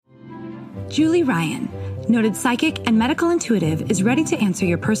Julie Ryan, noted psychic and medical intuitive, is ready to answer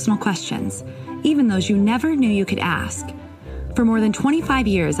your personal questions, even those you never knew you could ask. For more than 25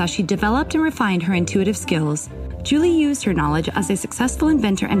 years, as she developed and refined her intuitive skills, Julie used her knowledge as a successful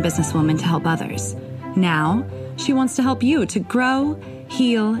inventor and businesswoman to help others. Now, she wants to help you to grow,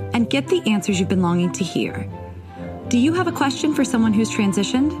 heal, and get the answers you've been longing to hear. Do you have a question for someone who's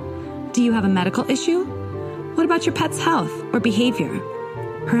transitioned? Do you have a medical issue? What about your pet's health or behavior?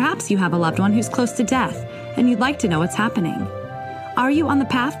 Perhaps you have a loved one who's close to death and you'd like to know what's happening. Are you on the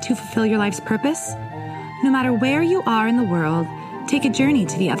path to fulfill your life's purpose? No matter where you are in the world, take a journey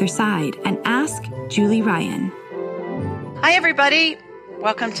to the other side and ask Julie Ryan. Hi, everybody.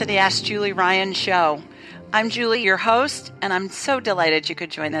 Welcome to the Ask Julie Ryan show. I'm Julie, your host, and I'm so delighted you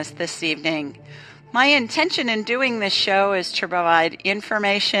could join us this evening. My intention in doing this show is to provide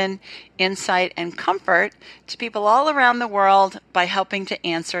information, insight, and comfort to people all around the world by helping to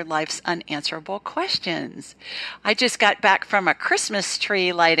answer life's unanswerable questions. I just got back from a Christmas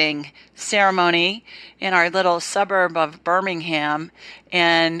tree lighting ceremony in our little suburb of Birmingham,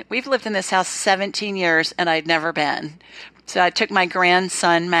 and we've lived in this house 17 years, and I'd never been. So I took my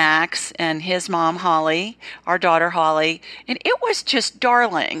grandson, Max, and his mom, Holly, our daughter, Holly, and it was just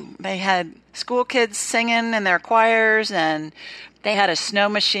darling. They had school kids singing in their choirs, and they had a snow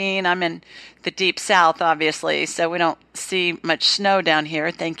machine. I'm in the deep south, obviously, so we don't see much snow down here,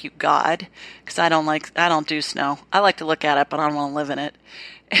 thank you God, because I don't do snow. I like to look at it, but I don't want to live in it.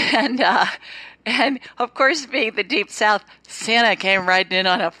 And of course, being the deep south, Santa came riding in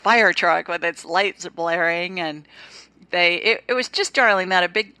on a fire truck with its lights blaring, and it was just darling. They had a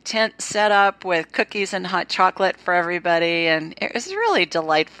big tent set up with cookies and hot chocolate for everybody, and it was really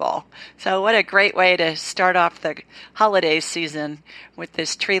delightful. So what a great way to start off the holiday season with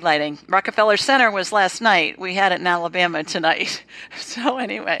this tree lighting. Rockefeller Center was last night. We had it in Alabama tonight. So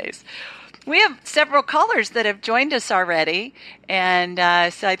anyways, we have several callers that have joined us already, and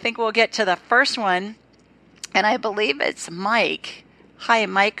so I think we'll get to the first one, and I believe it's Mike. Hi,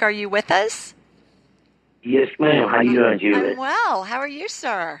 Mike. Are you with us? Yes, ma'am. How you doing, Julie? I'm well. How are you,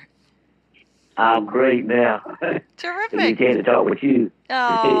 sir? I'm great now. Terrific. It's good to talk with you.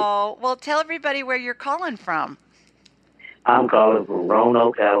 Oh, well, tell everybody where you're calling from. I'm calling from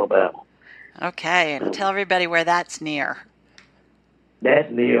Roanoke, Alabama. Okay, and tell everybody where that's near.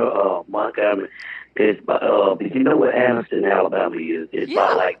 That's near Montgomery. It's if you know where Anniston, Alabama is, it's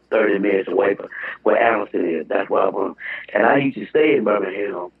about like 30 minutes away from where Anniston is. That's where I'm from. And I used to stay in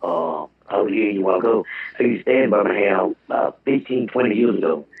Birmingham. I was here you want to go. I used to stay in Birmingham about 15, 20 years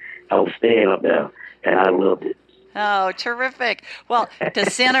ago. I was staying up there, and I loved it. Oh, terrific. Well,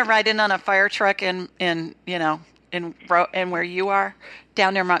 does Santa ride in on a fire truck in where you are,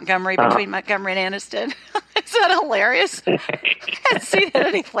 down near Montgomery, between Montgomery and Anniston? Is that hilarious? I hadn't seen it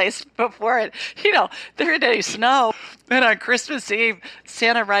any place before. There isn't any snow. And on Christmas Eve,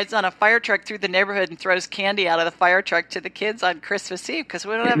 Santa rides on a fire truck through the neighborhood and throws candy out of the fire truck to the kids on Christmas Eve because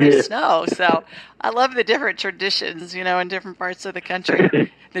we don't have any snow. So I love the different traditions, in different parts of the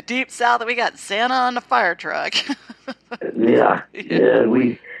country. The deep south, we got Santa on the fire truck. Yeah.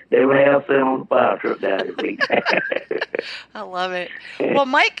 They would have Santa on the fire truck down there. I love it. Well,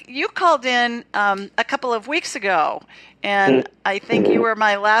 Mike, you called in a couple of weeks ago, and I think you were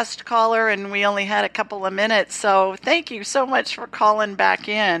my last caller, and we only had a couple of minutes. So thank you so much for calling back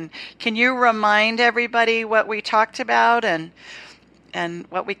in. Can you remind everybody what we talked about and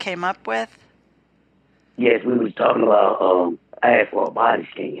what we came up with? Yes, we was talking about I asked for a body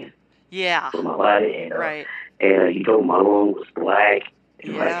scan. Yeah. For my body, and right. And he told me my lung was black.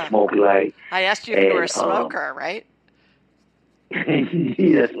 Like smoky light. I asked you if you were a smoker, right?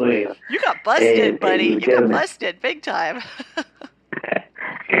 Yes, ma'am. You got busted, buddy. You got busted big time.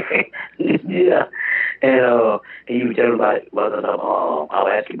 Yeah. And you were telling me about I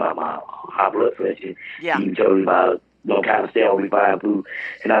was asking about my high blood pressure. Yeah. You told me about kind of stay on refined food.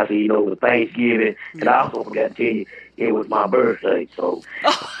 And I said, with Thanksgiving, and I also forgot to tell you, it was my birthday. So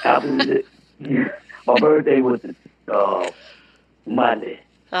after my birthday was Monday.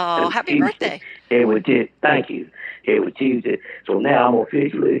 Oh, happy birthday. Thank you. It was Tuesday. So now I'm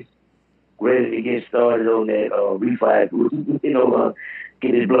officially ready to get started on that refight,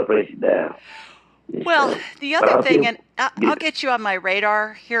 get his blood pressure down. Well, the other thing, and I'll get you on my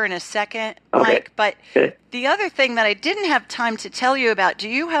radar here in a second, Mike, but the other thing that I didn't have time to tell you about, do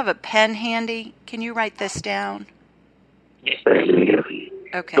you have a pen handy? Can you write this down? Yes, let me get it for you.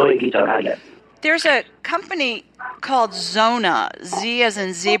 Okay. Go ahead, keep talking. There's a company called Zona, Z as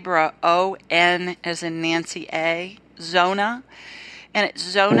in zebra, O-N as in Nancy A, Zona, and it's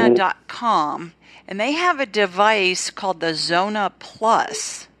Zona.com, and they have a device called the Zona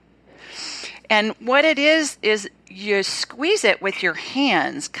Plus. And what it is you squeeze it with your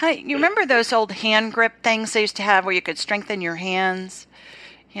hands. You remember those old hand grip things they used to have where you could strengthen your hands?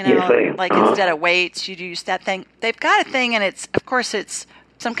 You know, yes, like instead of weights, you'd use that thing. They've got a thing, and it's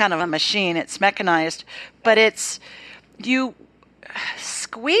some kind of a machine. It's mechanized, but you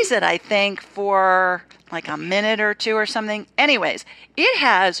squeeze it, I think, for like a minute or two or something. Anyways, it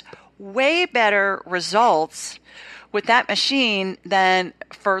has way better results with that machine than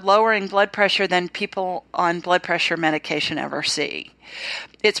for lowering blood pressure than people on blood pressure medication ever see.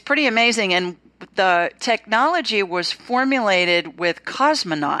 It's pretty amazing. And the technology was formulated with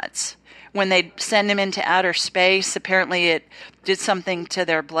cosmonauts. When they send them into outer space, apparently it did something to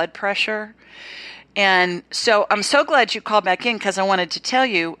their blood pressure. And so I'm so glad you called back in because I wanted to tell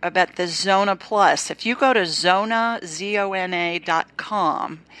you about the Zona Plus. If you go to Zona.com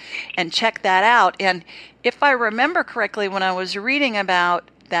and check that out, and if I remember correctly, when I was reading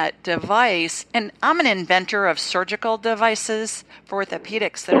about that device, and I'm an inventor of surgical devices for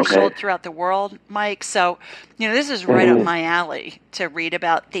orthopedics that are sold throughout the world, Mike. So, this is right up my alley to read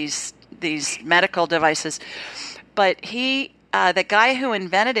about these medical devices. But the guy who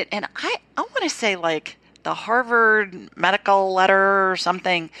invented it, and I want to say like the Harvard Medical Letter or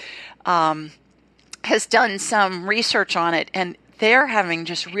something, has done some research on it, and they're having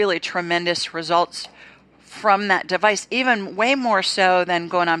just really tremendous results from that device, even way more so than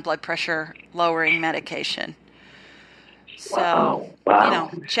going on blood pressure lowering medication. So,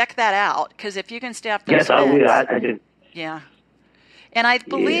 check that out, because if you can stay off those meds. I will. I just, yeah. And I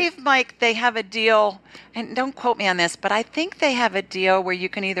believe, Mike, they have a deal, and don't quote me on this, but I think they have a deal where you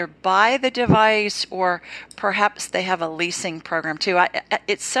can either buy the device or perhaps they have a leasing program too.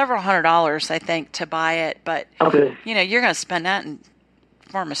 It's several $100s, I think, to buy it, but you're going to spend that in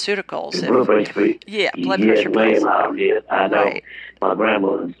pharmaceuticals. Blood pressure. Blood pressure pills. I know. Right. My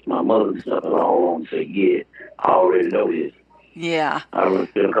grandmother, my mother and stuff all on say, I already know this. Yeah. I don't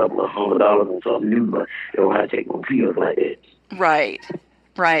spend a couple of $100 on something new, but they don't have to take no pills like that. Right.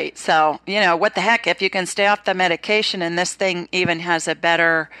 So, what the heck, if you can stay off the medication, and this thing even has a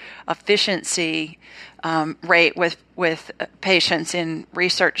better efficiency rate with patients in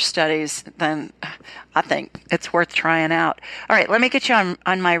research studies, then I think it's worth trying out. All right, let me get you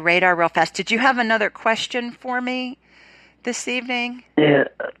on my radar real fast. Did you have another question for me this evening?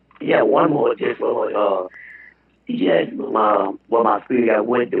 Yeah, one more. Just my spirit got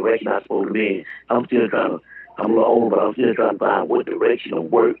what direction I'm supposed to be in. I'm a little old, but I'm still trying to find what direction of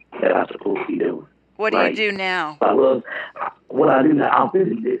work that I'm supposed to be doing. What do you do now? What I do now, I'm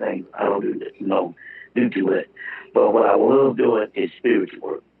physically do things. I don't do too much. But what I love doing is spiritual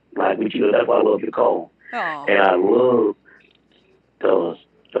work. Like with you, that's why I love your call. Aww. And I love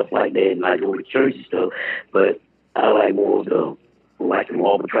stuff like that, and I go to church and stuff. But I like more of the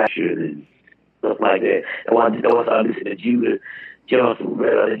law of attraction and stuff like that. And when I started listening to Judah Johnson,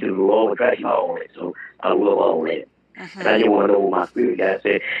 I did the law of attraction, all that. So I love all that. Mm-hmm. And I just want to know what my spirit guy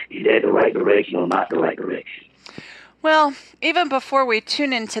said. Is that the right direction or not the right direction? Well, even before we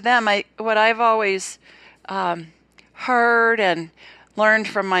tune into them, what I've always heard and learned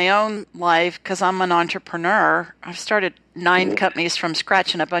from my own life, because I'm an entrepreneur, I've started 9 companies from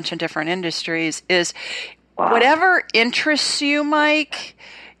scratch in a bunch of different industries, is whatever interests you, Mike,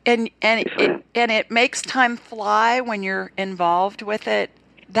 and it makes time fly when you're involved with it.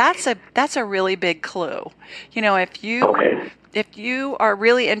 That's a really big clue. If you are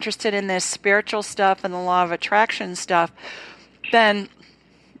really interested in this spiritual stuff and the law of attraction stuff, then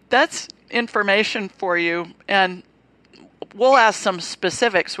that's information for you. And we'll ask some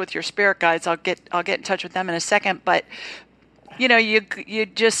specifics with your spirit guides. I'll get in touch with them in a second. But you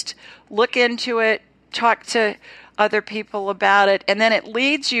just look into it, talk to other people about it, and then it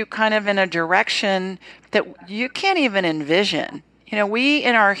leads you kind of in a direction that you can't even envision. We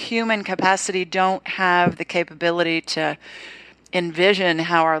in our human capacity don't have the capability to envision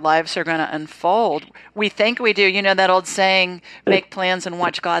how our lives are going to unfold. We think we do. That old saying, make plans and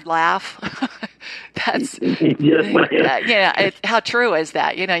watch God laugh. That's, how true is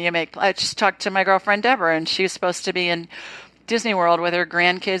that? I just talked to my girlfriend Deborah, and she was supposed to be in Disney World with her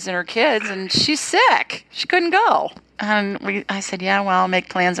grandkids and her kids, and she's sick. She couldn't go. And I said, I'll make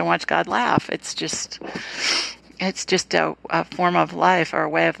plans and watch God laugh. It's just a form of life or a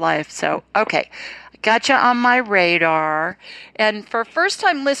way of life. So, okay. Gotcha on my radar. And for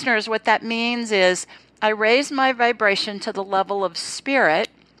first-time listeners, what that means is I raise my vibration to the level of spirit,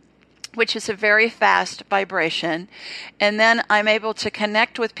 which is a very fast vibration, and then I'm able to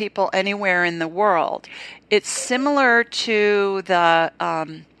connect with people anywhere in the world. It's similar to the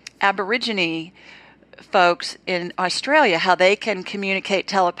Aborigine folks in Australia how they can communicate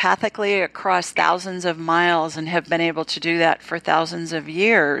telepathically across thousands of miles and have been able to do that for thousands of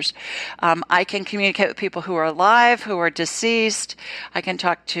years. I can communicate with people who are alive, who are deceased. I can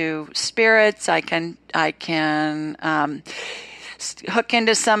talk to spirits. I can hook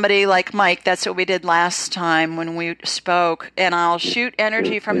into somebody like Mike. That's what we did last time when we spoke. And I'll shoot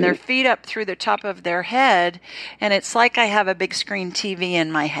energy from their feet up through the top of their head. And it's like I have a big screen TV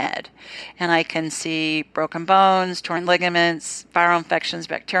in my head. And I can see broken bones, torn ligaments, viral infections,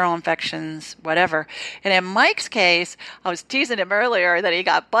 bacterial infections, whatever. And in Mike's case, I was teasing him earlier that he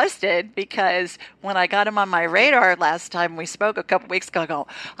got busted because when I got him on my radar last time we spoke a couple weeks ago,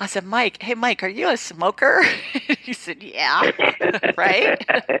 I said, hey, Mike, are you a smoker? He said, yeah. Right?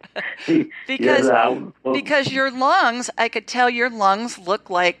 because your lungs, I could tell your lungs look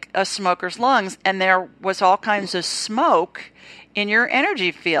like a smoker's lungs, and there was all kinds of smoke in your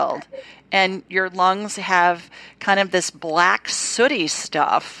energy field. And your lungs have kind of this black sooty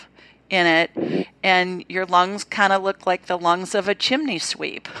stuff in it, and your lungs kind of look like the lungs of a chimney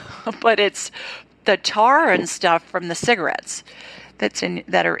sweep. But it's the tar and stuff from the cigarettes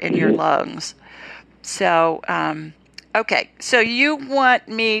that are in your lungs. So, okay, so you want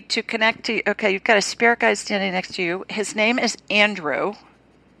me to connect to, okay, you've got a spirit guide standing next to you. His name is Andrew.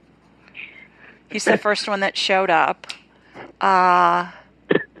 He's the first one that showed up.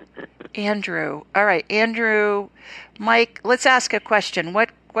 Andrew. All right, Andrew. Mike, let's ask a question.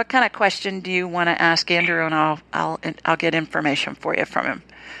 What kind of question do you want to ask Andrew, and I'll get information for you from him.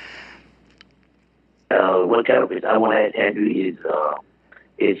 What kind of I want to ask Andrew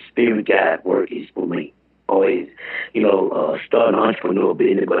is spirit guide work is for me. Always, start an entrepreneur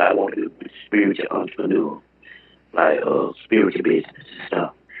business, but I want to do spiritual entrepreneur, like spiritual business and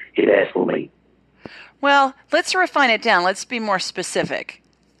stuff. That's for me. Well, let's refine it down. Let's be more specific.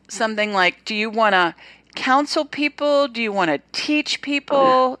 Something like, do you want to counsel people? Do you want to teach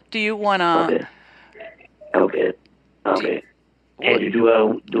people? Do you want to... Okay. Or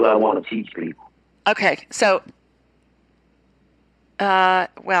do I want to teach people? Okay, so,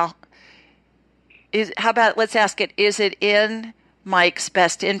 well... how about, let's ask it, is it in Mike's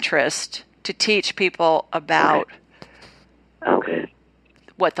best interest to teach people about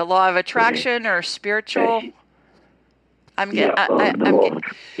what, the law of attraction or spiritual? Mike,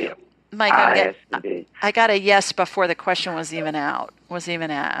 I got a yes before the question was even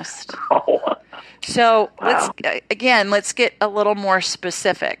asked. So let's get a little more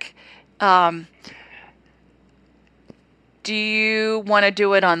specific. Do you want to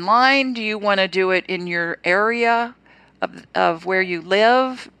do it online? Do you want to do it in your area of where you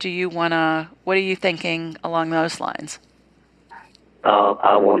live? What are you thinking along those lines?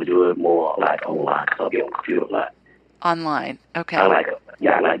 I want to do it more like online, because I'll be on the computer a lot. Online, okay. I like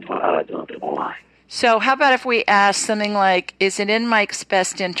doing it online. So how about if we ask something like, is it in Mike's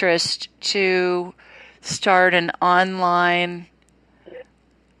best interest to start an online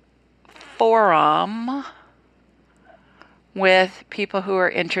forum with people who are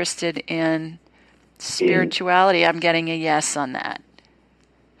interested in spirituality? I'm getting a yes on that.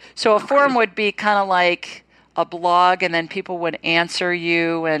 So a forum would be kind of like a blog, and then people would answer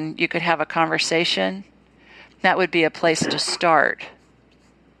you and you could have a conversation. That would be a place to start.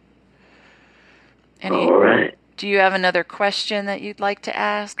 All right. Do you have another question that you'd like to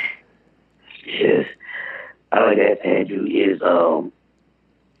ask? Yes. I like to ask Andrew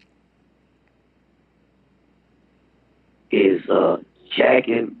is Jack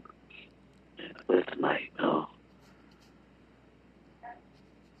and what's the name?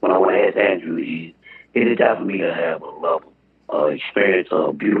 What I want to ask Andrew is it time for me to have a love experience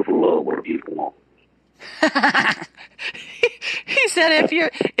a beautiful love with a beautiful woman? He said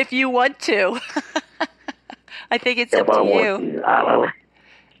if you want to. I think it's up to you.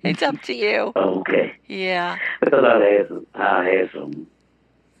 It's up to you. Okay. Yeah. Because I had some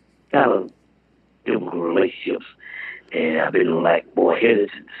kind of difficult relationships, and I've been more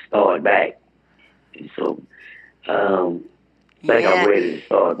hesitant to start back. And so, I'm ready to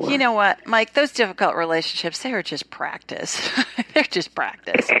start one. You know what, Mike? Those difficult relationships, they are just practice. They're just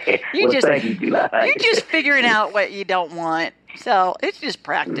practice. You're just figuring out what you don't want. So it's just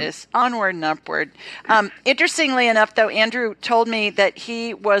practice, onward and upward. Interestingly enough, though, Andrew told me that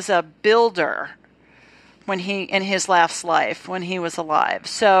he was a builder in his last life, when he was alive.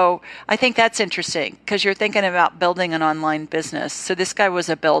 So I think that's interesting, because you're thinking about building an online business. So this guy was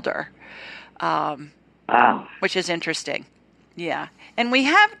a builder, which is interesting. Yeah. And we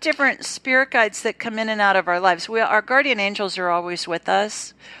have different spirit guides that come in and out of our lives. Our guardian angels are always with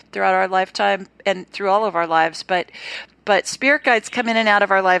us throughout our lifetime and through all of our lives. But spirit guides come in and out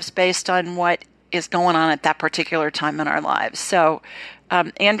of our lives based on what is going on at that particular time in our lives. So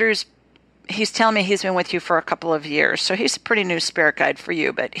Andrew's, he's telling me he's been with you for a couple of years, so he's a pretty new spirit guide for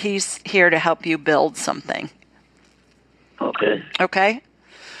you, but he's here to help you build something. Okay. Okay?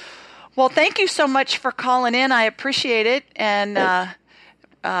 Well, thank you so much for calling in. I appreciate it. And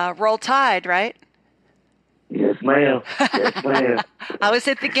roll Tide, right? Yes, ma'am. Yes, ma'am. I was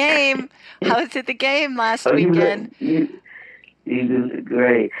at the game. Last weekend. You do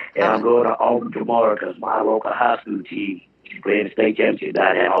great. And I'm going to Auburn tomorrow because my local high school team is playing the state championship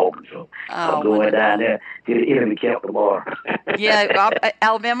down there in Auburn. So I'm going down there to the enemy camp tomorrow. Yeah,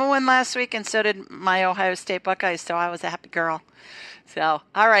 Alabama won last week, and so did my Ohio State Buckeyes, so I was a happy girl. So,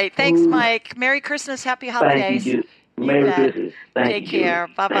 all right. Thanks, Mike. Merry Christmas. Happy holidays. Thank you. Merry Christmas. Take care.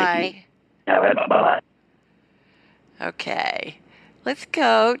 Bye-bye. All right, bye-bye. Okay. Let's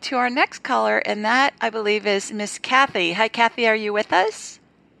go to our next caller, and that, I believe, is Miss Kathy. Hi, Kathy. Are you with us?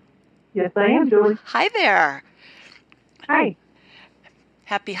 Yes, I am, Julie. Hi there. Hi.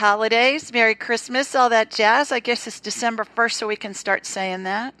 Happy holidays. Merry Christmas, all that jazz. I guess it's December 1st, so we can start saying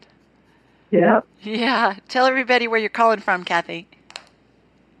that. Yep. Yeah. Tell everybody where you're calling from, Kathy.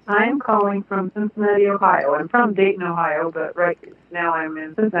 I'm calling from Cincinnati, Ohio. I'm from Dayton, Ohio, but right now I'm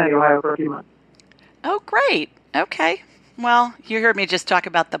in Cincinnati, Ohio for a few months. Oh, great. Okay. Well, you heard me just talk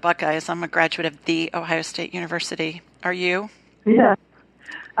about the Buckeyes. I'm a graduate of The Ohio State University. Are you? Yeah.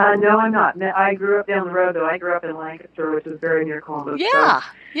 No, I'm not. I grew up down the road, though. I grew up in Lancaster, which is very near Columbus. Yeah.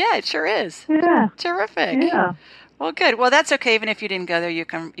 Yeah, it sure is. Yeah. Terrific. Yeah. Well, good. Well, that's okay. Even if you didn't go there, you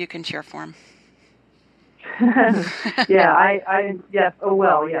can cheer for him. Yeah, yes. Oh,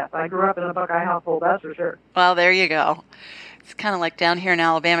 well, yes. I grew up in a Buckeye household, that's for sure. Well, there you go. It's kind of like down here in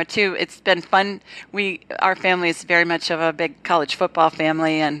Alabama, too. It's been fun. Our family is very much of a big college football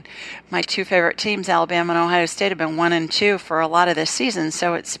family, and my two favorite teams, Alabama and Ohio State, have been 1 and 2 for a lot of this season,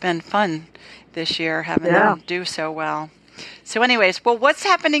 so it's been fun this year having them do so well. So anyways, well, what's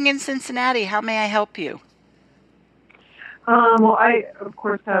happening in Cincinnati? How may I help you? Well, I, of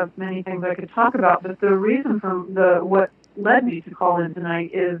course, have many things I could talk about, but the reason what led me to call in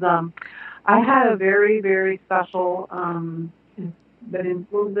tonight is I had a very, very special, but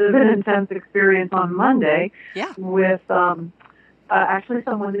intense experience on Monday with actually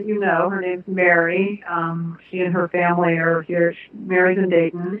someone that you know. Her name's Mary. She and her family are here. Mary's in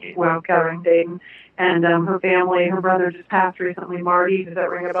Dayton, Covering Dayton. And her family, her brother just passed recently. Marty, does that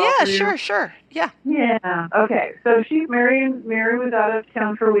ring a bell? Yeah, sure. Yeah. Yeah. Okay. So Mary was out of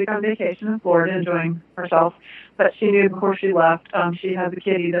town for a week on vacation in Florida, enjoying herself. But she knew before she left, she has a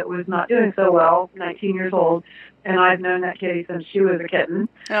kitty that was not doing so well, 19 years old, and I've known that kitty since she was a kitten.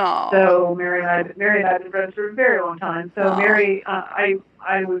 Oh. So Mary and I have been friends for a very long time. So Mary, I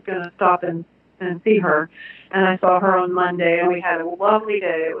was going to stop and see her. And I saw her on Monday, and we had a lovely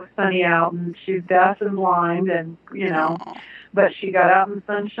day. It was sunny out, and she's deaf and blind, and, but she got out in the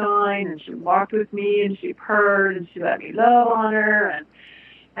sunshine, and she walked with me, and she purred, and she let me love on her,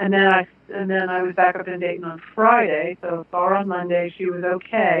 and then I was back up in Dayton on Friday, so saw her on Monday. She was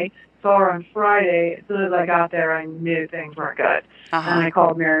okay. Saw her on Friday. As soon as I got there, I knew things weren't good. And I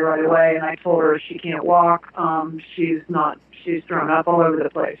called Mary right away, and I told her she can't walk. She's thrown up all over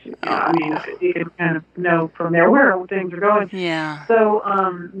the place. You can kind of know from there where things are going. Yeah. So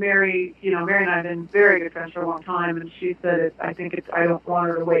Mary and I have been very good friends for a long time, and she said, I don't want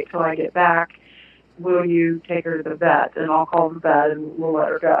her to wait till I get back. Will you take her to the vet? And I'll call the vet, and we'll let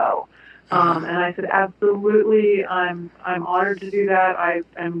her go. And I said, absolutely. I'm honored to do that.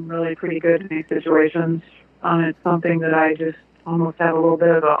 I'm really pretty good in these situations. It's something that I just almost have a little bit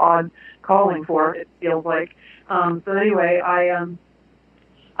of an odd calling for, it feels like. So anyway,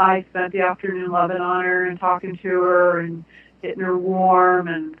 I spent the afternoon loving on her and talking to her and getting her warm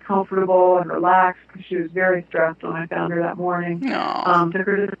and comfortable and relaxed because she was very stressed when I found her that morning. Took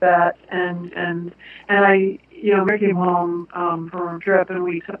her to the vet and I, Mary came home from her trip and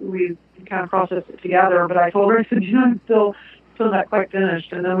we kind of processed it together. But I told her, I said, I'm still not quite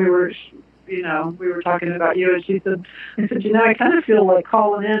finished. And then we were talking about you, and she said, I kind of feel like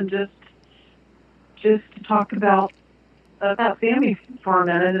calling in just to talk about Sammy for a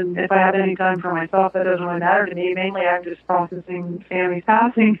minute, and if I have any time for myself, that doesn't really matter to me. Mainly, I'm just processing Sammy's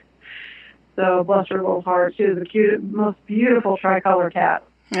passing. So, bless her little heart. She was the cutest, most beautiful tricolor cat.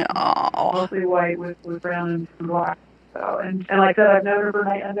 Oh. Mostly white with brown and black. So, and like I said, I've known her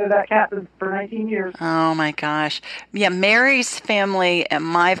I know that cat for 19 years. Oh my gosh. Yeah, Mary's family and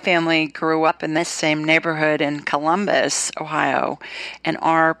my family grew up in this same neighborhood in Columbus, Ohio, and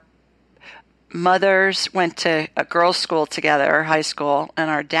our mothers went to a girls' school together, high school, and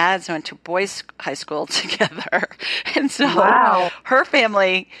our dads went to boys' high school together. And so her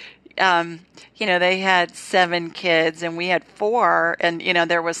family, they had 7 kids and we had 4. And,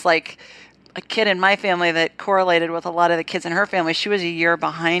 there was like a kid in my family that correlated with a lot of the kids in her family. She was a year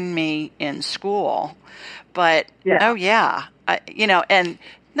behind me in school. But, oh, yeah. And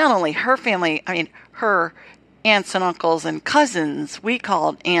not only her family, I mean, her aunts and uncles and cousins, we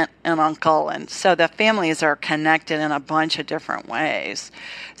called aunt and uncle. And so the families are connected in a bunch of different ways.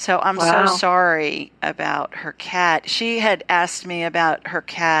 So I'm so sorry about her cat. She had asked me about her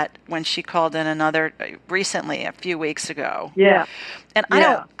cat when she called in recently, a few weeks ago. Yeah. And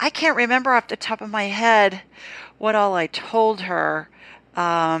I can't remember off the top of my head what all I told her.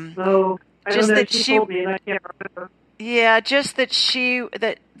 I don't know. She told me and I can't remember. Yeah, just that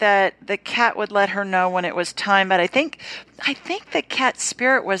that the cat would let her know when it was time. But I think the cat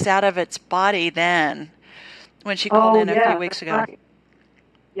spirit was out of its body then when she called in a few weeks ago. Right.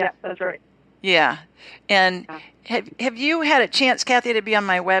 Yeah, that's right. Yeah. And have you had a chance, Kathy, to be on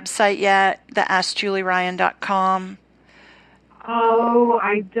my website yet, the AskJulieRyan.com? Oh,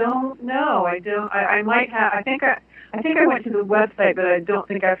 I don't know. I might have. I think I went to the website, but I don't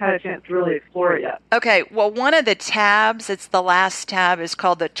think I've had a chance to really explore it yet. Okay. Well, one of the tabs, it's the last tab, is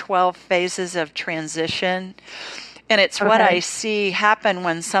called the 12 Phases of Transition. And it's what I see happen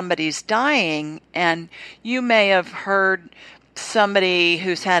when somebody's dying. And you may have heard somebody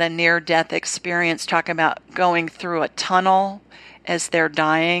who's had a near-death experience talk about going through a tunnel as they're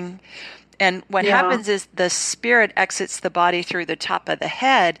dying. And what happens is the spirit exits the body through the top of the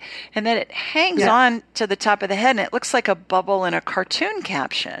head, and then it hangs on to the top of the head, and it looks like a bubble in a cartoon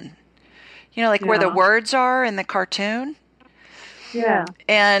caption. Like where the words are in the cartoon. Yeah.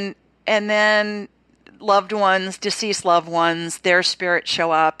 And then deceased loved ones, their spirits show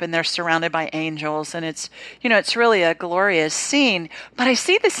up, and they're surrounded by angels, and it's really a glorious scene. But I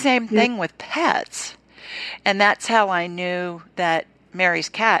see the same thing with pets, and that's how I knew that Mary's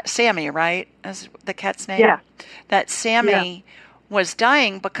cat, Sammy, right? That's the cat's name? Yeah. That Sammy was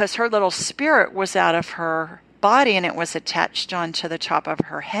dying because her little spirit was out of her body and it was attached onto the top of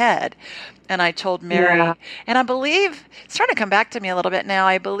her head. And I told Mary, and I believe, it's starting to come back to me a little bit now,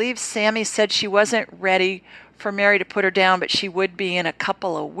 I believe Sammy said she wasn't ready for Mary to put her down, but she would be in a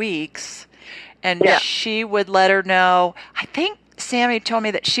couple of weeks. And she would let her know. I think Sammy told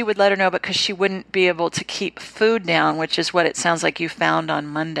me that she would let her know because she wouldn't be able to keep food down, which is what it sounds like you found on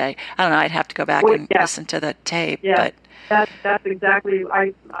Monday. I don't know. I'd have to go back and listen to the tape. Yeah, but that's exactly.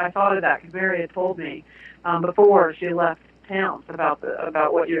 I thought of that because Mary had told me before she left town about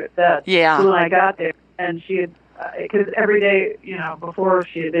what you had said. Yeah. So when I got there, and she had because every day, before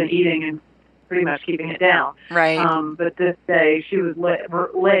she had been eating and pretty much keeping it down. Right. But this day she was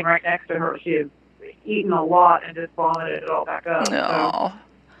laying right next to her. She had eaten a lot and just vomited it all back up. No. So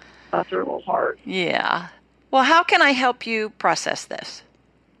that's her little heart. Yeah. Well, how can I help you process this?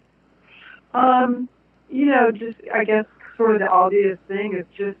 Just I guess sort of the obvious thing is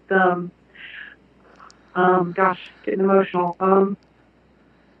just getting emotional.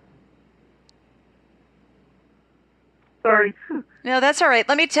 Sorry. No, that's all right.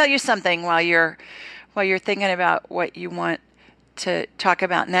 Let me tell you something while you're thinking about what you want to talk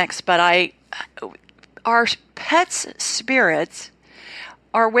about next. But our pets' spirits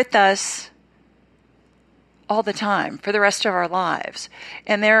are with us all the time for the rest of our lives,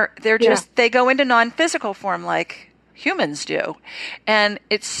 and they're just they go into non-physical form like humans do, and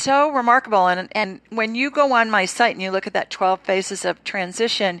it's so remarkable. And when you go on my site and you look at that 12 phases of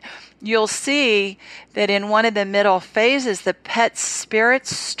transition, you'll see that in one of the middle phases, the pet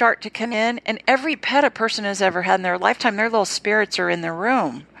spirits start to come in, and every pet a person has ever had in their lifetime, their little spirits are in the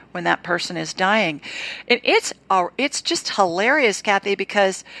room when that person is dying. And it's just hilarious, Kathy,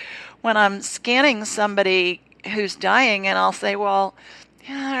 because when I'm scanning somebody who's dying and I'll say, well,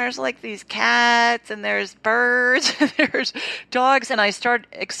 there's like these cats and there's birds and there's dogs, and I start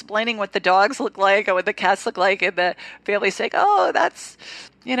explaining what the dogs look like and what the cats look like, and the family's saying, oh, that's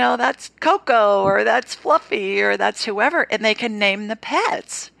Coco, or that's Fluffy, or that's whoever, and they can name the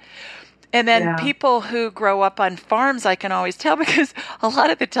pets. And then people who grow up on farms, I can always tell, because a lot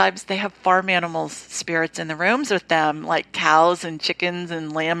of the times they have farm animals' spirits in the rooms with them, like cows and chickens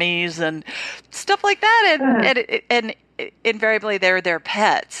and lammies and stuff like that. And invariably they're their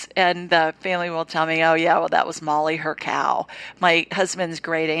pets. And the family will tell me, oh, yeah, well, that was Molly, her cow. My husband's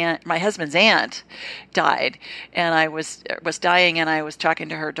aunt died, and I was dying, and I was talking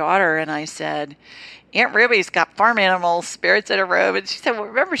to her daughter, and I said, Aunt Ruby's got farm animal spirits in her room. And she said, well,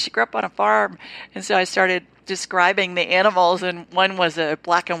 remember, she grew up on a farm. And so I started describing the animals, and one was a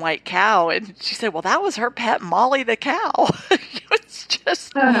black and white cow. And she said, well, that was her pet, Molly the cow. It's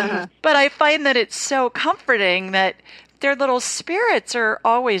just, but I find that it's so comforting that their little spirits are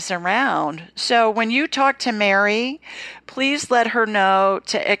always around. So when you talk to Mary, please let her know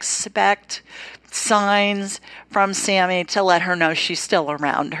to expect signs from Sammy to let her know she's still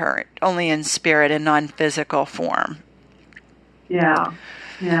around her, only in spirit and non-physical form. Yeah.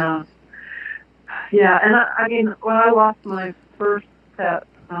 Yeah. Yeah. And I mean, when I lost my first pet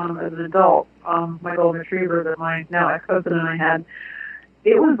as an adult, my golden retriever that my now ex-husband and I had,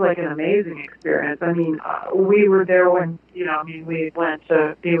 it was like an amazing experience. I mean, we were there when, we went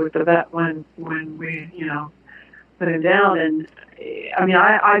to be with the vet when we, put him down. And I mean,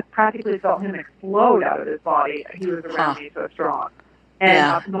 I practically felt him explode out of his body. He was around me so strong.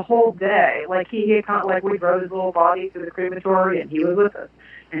 And the whole day, like he kind of like we drove his little body to the crematory and he was with us.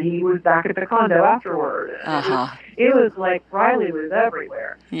 And he was back at the condo afterward. It was like Riley was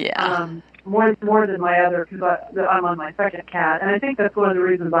everywhere. Yeah. More than my other, because I'm on my second cat, and I think that's one of the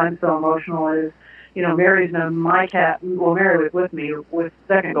reasons I'm so emotional is, Mary's known my cat. Well, Mary was with me with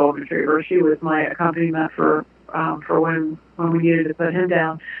second golden retriever. She was my accompaniment for when we needed to put him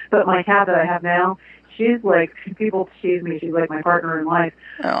down. But my cat that I have now, she's like, people tease me. She's like my partner in life.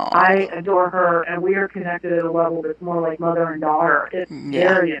 Oh. I adore her, and we are connected at a level that's more like mother and daughter. It's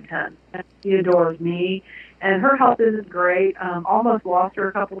very intense. And she adores me. And her health isn't great. Almost lost her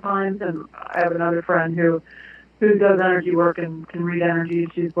a couple times. And I have another friend who does energy work and can read energy.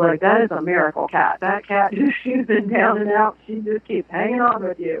 She's like, that is a miracle cat. That cat, she's been down and out. She just keeps hanging on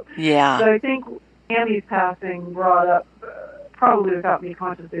with you. Yeah. So I think Annie's passing brought up, probably without me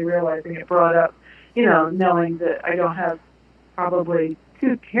consciously realizing it, brought up, knowing that I don't have probably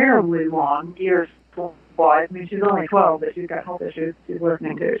too terribly long years wise. I mean, she's only 12, but she's got health issues. She's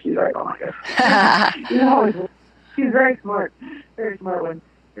listening to it. She's right, oh my gosh. She's very smart one,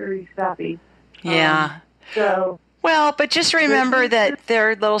 very sappy. Yeah. Well, but just remember that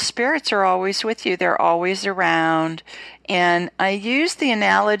their little spirits are always with you. They're always around. And I use the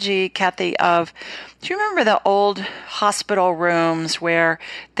analogy, Kathy, of, do you remember the old hospital rooms where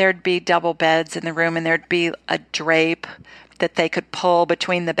there'd be double beds in the room and there'd be a drape that they could pull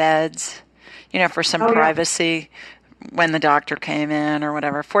between the beds, for some privacy when the doctor came in or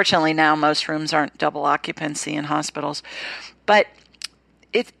whatever. Fortunately, now most rooms aren't double occupancy in hospitals. But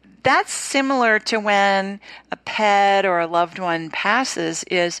that's similar to when a pet or a loved one passes,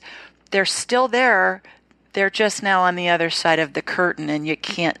 is they're still there. They're just now on the other side of the curtain, and you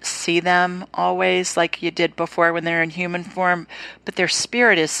can't see them always like you did before when they're in human form, but their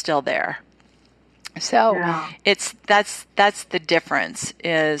spirit is still there. So that's the difference,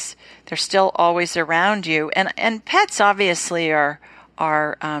 is they're still always around you. And pets obviously are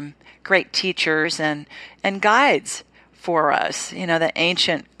great teachers and guides for us. The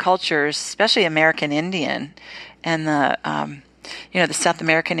ancient cultures, especially American Indian and the South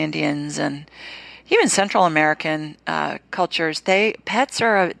American Indians and even Central American cultures, pets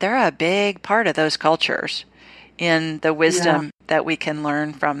are a big part of those cultures in the wisdom that we can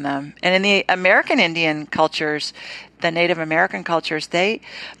learn from them. And in the American Indian cultures, the Native American cultures, a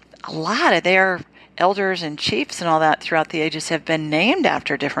lot of their elders and chiefs and all that throughout the ages have been named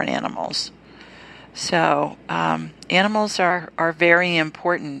after different animals. So animals are very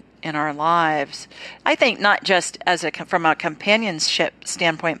important in our lives. I think not just from a companionship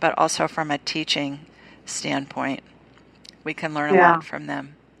standpoint, but also from a teaching standpoint. We can learn a lot from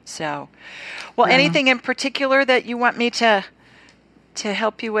them. So, anything in particular that you want me to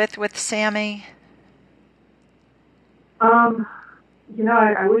help you with Sammy? I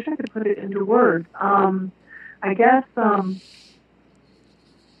wish I could put it into words. I guess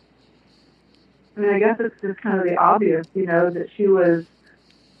it's just kind of the obvious, that she was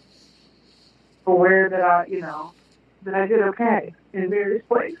aware that I did okay in various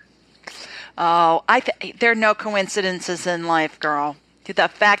ways. Oh, there are no coincidences in life, girl. The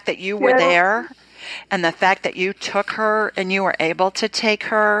fact that you were there and the fact that you took her and you were able to take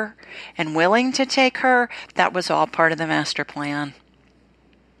her and willing to take her, that was all part of the master plan.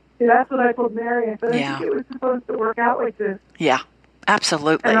 See, that's what I told Mary. I said, I think it was supposed to work out like this. Yeah,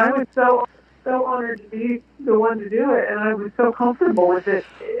 absolutely. And I was so honored to be the one to do it, and I was so comfortable with it,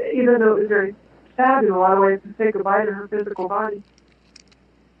 even though it was very sad in a lot of ways to say goodbye to her physical body.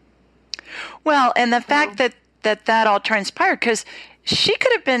 Well, and the fact that all transpired, because she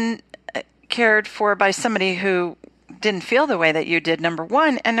could have been cared for by somebody who didn't feel the way that you did, number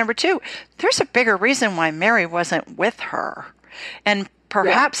one. And number two, there's a bigger reason why Mary wasn't with her. And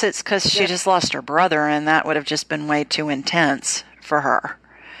perhaps it's because she just lost her brother, and that would have just been way too intense for her.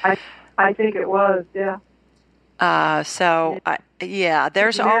 I think it was, there's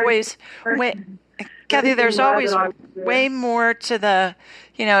Mary, always... Wait, Kathy, there's always that way more to the,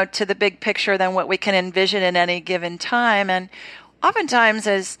 to the big picture than what we can envision at any given time. And oftentimes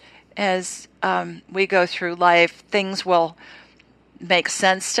as we go through life, things will make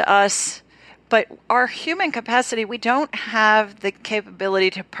sense to us. But our human capacity, we don't have the capability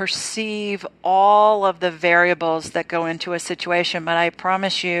to perceive all of the variables that go into a situation. But I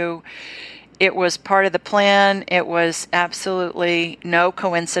promise you, it was part of the plan. It was absolutely no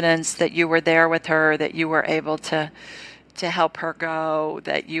coincidence that you were there with her, that you were able to help her go,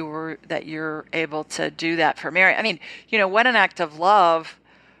 that you're able to do that for Mary. I mean, what an act of love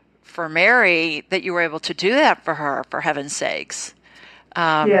for Mary that you were able to do that for her, for heaven's sakes.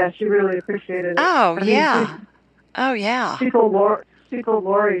 Yeah, she really appreciated it. Oh, yeah. Oh, yeah. She told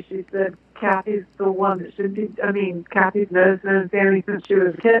Lori, she said, Kathy's the one that should be, Kathy's known Sammy since she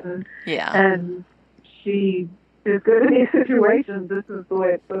was a kitten. Yeah. And she is good in these situations. This is the way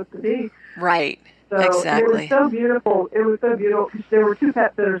it's supposed to be. Right. So exactly. It was so beautiful. There were two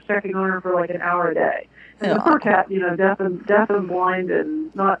pet sitters checking on her for like an hour a day. And the poor cat, deaf and blind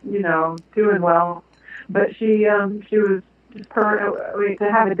and not, doing well. But she was just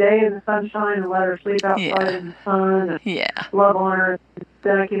to have a day in the sunshine and let her sleep outside in the sun and love on her.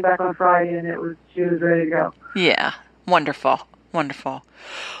 Then I came back on Friday and she was ready to go. Yeah. Wonderful. Wonderful.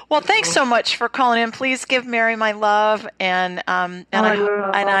 Well, thanks so much for calling in. Please give Mary my love,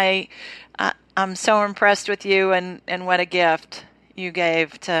 I'm so impressed with you and what a gift you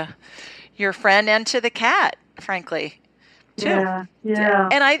gave to your friend and to the cat, frankly, too. Yeah.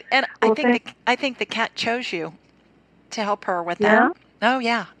 And I think the cat chose you to help her with that. Oh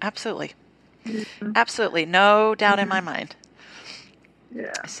yeah, absolutely. Mm-hmm. Absolutely. No doubt in my mind.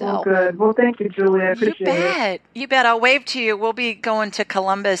 Yeah. So good. Well, thank you, Julie. I appreciate it. You bet. I'll wave to you. We'll be going to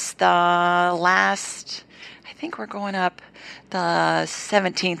Columbus I think we're going up the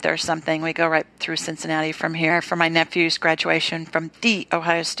 17th or something. We go right through Cincinnati from here for my nephew's graduation from the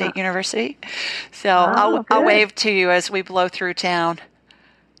Ohio State University. So I'll wave to you as we blow through town.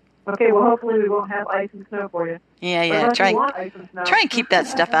 Okay, well, hopefully we won't have ice and snow for you. Yeah. Try and keep that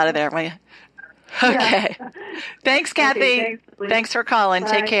stuff out of there, will you? Okay. Yeah. Thanks, Kathy. Okay, thanks for calling.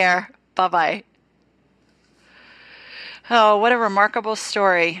 Bye. Take care. Bye-bye. Oh, what a remarkable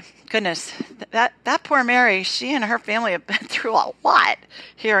story. Goodness, that poor Mary, she and her family have been through a lot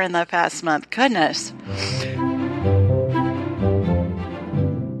here in the past month. Goodness.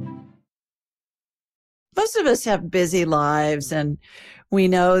 Most of us have busy lives, and we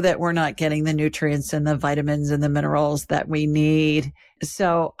know that we're not getting the nutrients and the vitamins and the minerals that we need.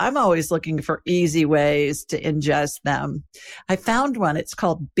 So I'm always looking for easy ways to ingest them. I found one. It's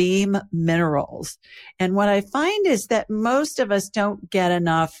called Beam Minerals. And what I find is that most of us don't get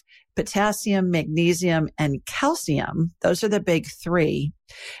enough potassium, magnesium, and calcium. Those are the big three.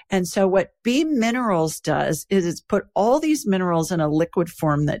 And so what Beam Minerals does is it's put all these minerals in a liquid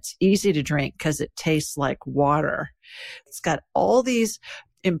form that's easy to drink because it tastes like water. It's got all these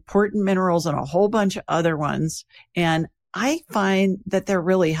important minerals and a whole bunch of other ones. And I find that they're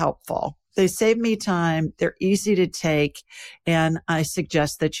really helpful. They save me time. They're easy to take. And I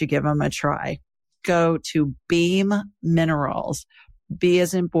suggest that you give them a try. Go to Beam Minerals, B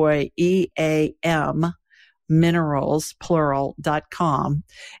as in boy, EAM, minerals, plural.com,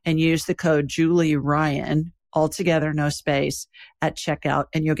 and use the code Julie Ryan, all together, no space, at checkout,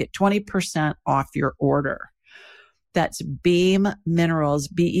 and you'll get 20% off your order. That's Beam Minerals,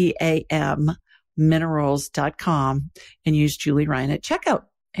 BEAM, minerals.com, and use Julie Ryan at checkout,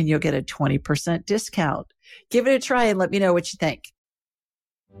 and you'll get a 20% discount. Give it a try and let me know what you think.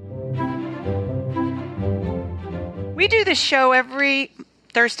 We do this show every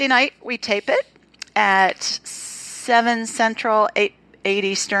Thursday night. We tape it at 7 Central, 8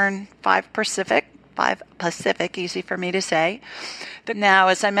 Eastern, 5 Pacific, easy for me to say. But now,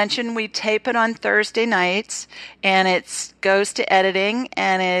 as I mentioned, we tape it on Thursday nights, and it goes to editing,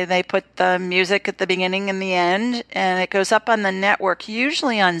 and they put the music at the beginning and the end, and it goes up on the network,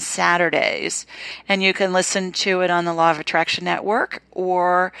 usually on Saturdays. And you can listen to it on the Law of Attraction Network,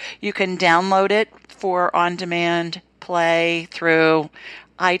 or you can download it for on-demand play through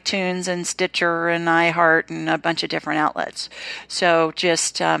iTunes and Stitcher and iHeart and a bunch of different outlets. So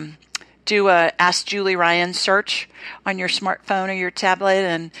just do a Ask Julie Ryan search on your smartphone or your tablet.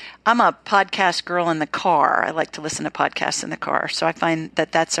 And I'm a podcast girl in the car. I like to listen to podcasts in the car. So I find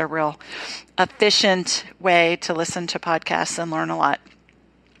that that's a real efficient way to listen to podcasts and learn a lot.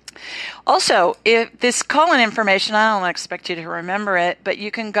 Also, if this call-in information, I don't expect you to remember it, but you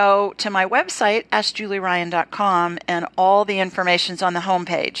can go to my website, AskJulieRyan.com, and all the information's on the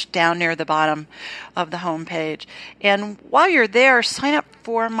homepage, down near the bottom of the homepage. And while you're there, sign up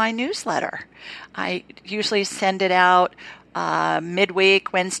for my newsletter. I usually send it out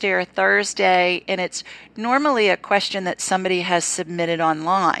midweek, Wednesday or Thursday, and it's normally a question that somebody has submitted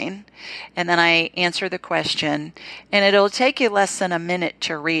online, and then I answer the question, and it'll take you less than a minute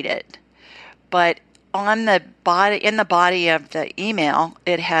to read it. But in the body of the email,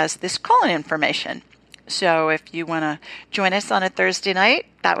 it has this call-in information. So if you want to join us on a Thursday night,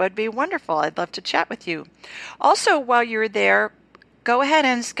 that would be wonderful. I'd love to chat with you. Also, while you're there, go ahead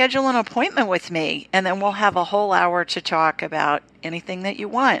and schedule an appointment with me, and then we'll have a whole hour to talk about anything that you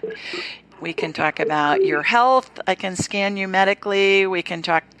want. We can talk about your health. I can scan you medically. We can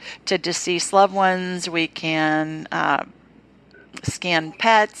talk to deceased loved ones. We can scan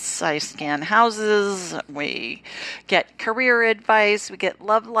pets. I scan houses. We get career advice. We get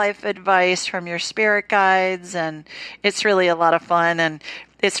love life advice from your spirit guides, and it's really a lot of fun, and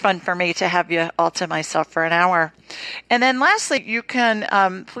it's fun for me to have you all to myself for an hour. And then lastly, you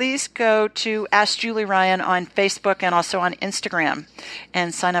can please go to Ask Julie Ryan on Facebook and also on Instagram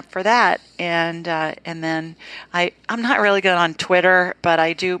and sign up for that. And then I'm not really good on Twitter, but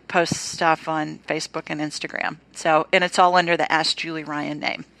I do post stuff on Facebook and Instagram. And it's all under the Ask Julie Ryan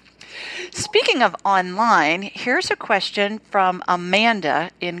name. Speaking of online, here's a question from Amanda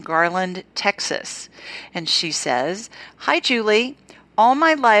in Garland, Texas. And she says, "Hi, Julie. All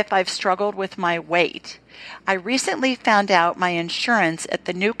my life, I've struggled with my weight. I recently found out my insurance at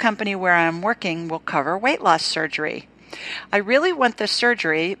the new company where I'm working will cover weight loss surgery. I really want the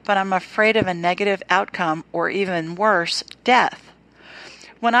surgery, but I'm afraid of a negative outcome or even worse, death.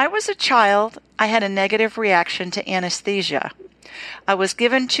 When I was a child, I had a negative reaction to anesthesia. I was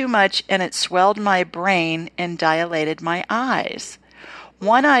given too much and it swelled my brain and dilated my eyes.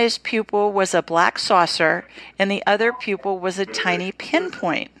 One eye's pupil was a black saucer, and the other pupil was a tiny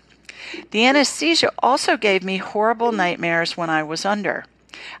pinpoint. The anesthesia also gave me horrible nightmares when I was under.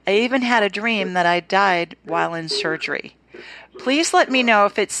 I even had a dream that I died while in surgery. Please let me know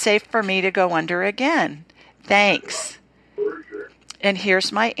if it's safe for me to go under again. Thanks." And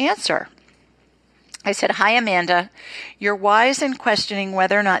here's my answer. I said, "Hi, Amanda. You're wise in questioning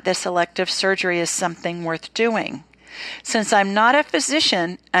whether or not this elective surgery is something worth doing. Since I'm not a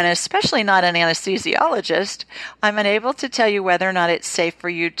physician, and especially not an anesthesiologist, I'm unable to tell you whether or not it's safe for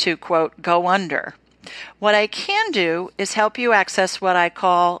you to, quote, go under. What I can do is help you access what I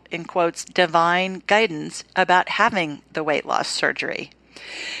call, in quotes, divine guidance about having the weight loss surgery.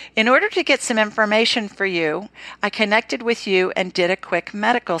 In order to get some information for you, I connected with you and did a quick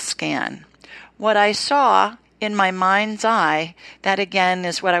medical scan. What I saw in my mind's eye, that again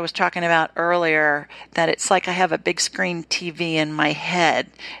is what I was talking about earlier, that it's like I have a big screen TV in my head,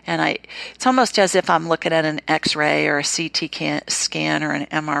 and it's almost as if I'm looking at an X-ray or a CT scan or an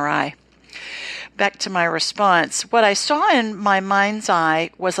MRI. Back to my response. What I saw in my mind's eye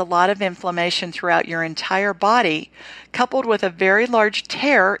was a lot of inflammation throughout your entire body, coupled with a very large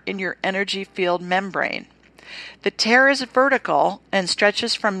tear in your energy field membrane. The tear is vertical and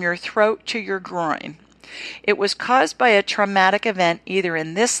stretches from your throat to your groin. It was caused by a traumatic event either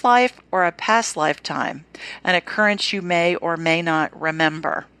in this life or a past lifetime, an occurrence you may or may not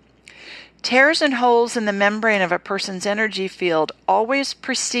remember. Tears and holes in the membrane of a person's energy field always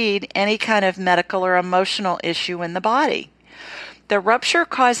precede any kind of medical or emotional issue in the body. The rupture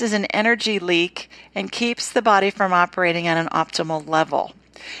causes an energy leak and keeps the body from operating at an optimal level.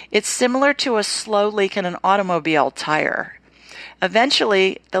 It's similar to a slow leak in an automobile tire.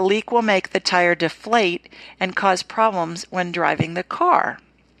 Eventually, the leak will make the tire deflate and cause problems when driving the car.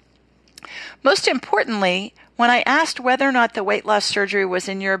 Most importantly, when I asked whether or not the weight loss surgery was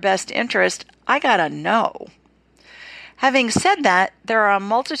in your best interest, I got a no. Having said that, there are a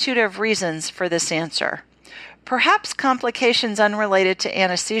multitude of reasons for this answer. Perhaps complications unrelated to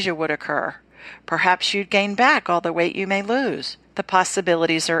anesthesia would occur. Perhaps you'd gain back all the weight you may lose. The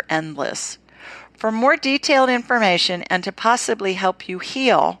possibilities are endless. For more detailed information and to possibly help you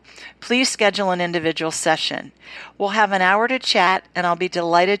heal, please schedule an individual session. We'll have an hour to chat, and I'll be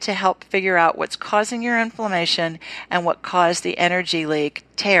delighted to help figure out what's causing your inflammation and what caused the energy leak,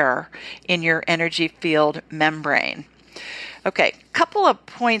 tear, in your energy field membrane. Okay, couple of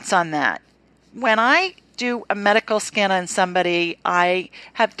points on that. When I do a medical scan on somebody, I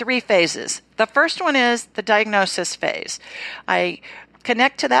have 3 phases. The first one is the diagnosis phase. I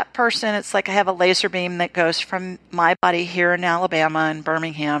connect to that person. It's like I have a laser beam that goes from my body here in Alabama and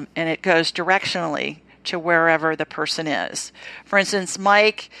Birmingham, and it goes directionally to wherever the person is. For instance,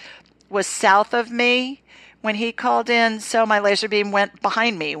 Mike was south of me when he called in. So my laser beam went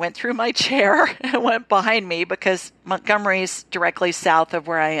behind me, went through my chair and went behind me because Montgomery's directly south of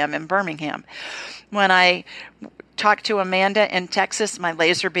where I am in Birmingham. When I talked to Amanda in Texas, my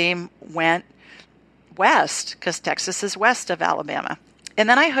laser beam went west because Texas is west of Alabama. And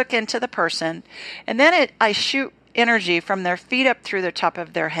then I hook into the person, and then I shoot energy from their feet up through the top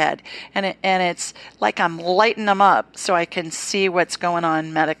of their head. And it's like I'm lighting them up so I can see what's going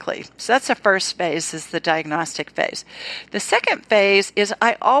on medically. So that's the first phase, is the diagnostic phase. The second phase is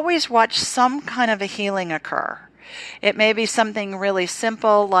I always watch some kind of a healing occur. It may be something really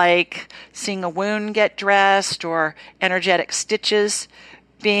simple like seeing a wound get dressed or energetic stitches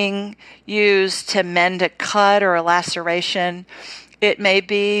being used to mend a cut or a laceration. It may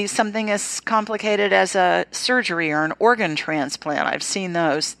be something as complicated as a surgery or an organ transplant. I've seen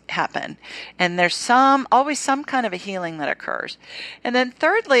those happen. And there's always some kind of a healing that occurs. And then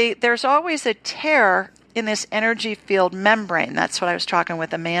thirdly, there's always a tear in this energy field membrane. That's what I was talking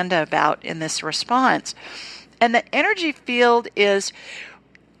with Amanda about in this response. And the energy field is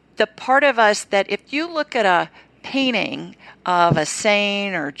the part of us that if you look at a painting of a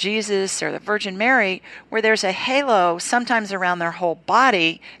saint or Jesus or the Virgin Mary, where there's a halo sometimes around their whole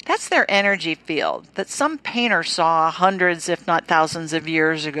body, that's their energy field that some painter saw hundreds, if not thousands of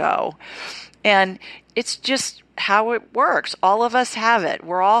years ago. And it's just how it works. All of us have it.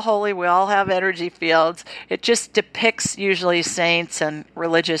 We're all holy. We all have energy fields. It just depicts usually saints and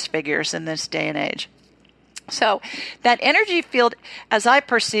religious figures in this day and age. So that energy field, as I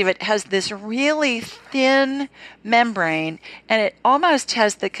perceive it, has this really thin membrane, and it almost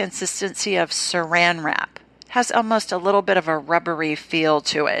has the consistency of saran wrap. It has almost a little bit of a rubbery feel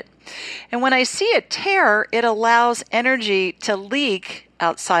to it. And when I see a tear, it allows energy to leak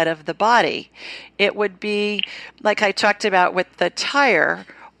outside of the body. It would be like I talked about with the tire,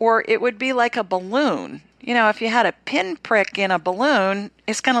 or it would be like a balloon. You know, if you had a pinprick in a balloon,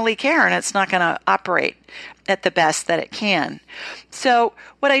 it's going to leak air and it's not going to operate at the best that it can. So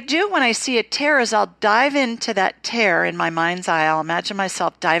what I do when I see a tear is I'll dive into that tear in my mind's eye. I'll imagine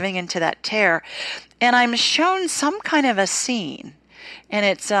myself diving into that tear, and I'm shown some kind of a scene. And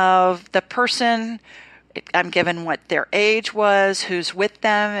it's of the person. I'm given what their age was, who's with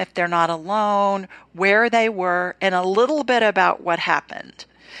them, if they're not alone, where they were, and a little bit about what happened.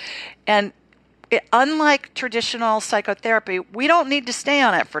 And unlike traditional psychotherapy, we don't need to stay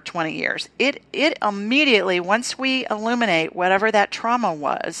on it for 20 years. It immediately, once we illuminate whatever that trauma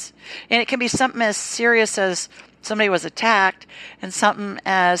was, and it can be something as serious as somebody was attacked and something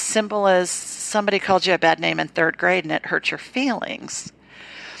as simple as somebody called you a bad name in third grade and it hurt your feelings.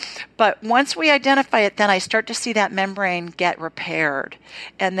 But once we identify it, then I start to see that membrane get repaired.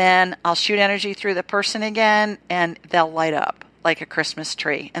 And then I'll shoot energy through the person again, and they'll light up like a Christmas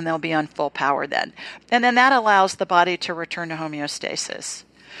tree, and they'll be on full power then. And then that allows the body to return to homeostasis.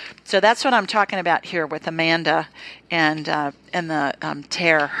 So that's what I'm talking about here with Amanda and the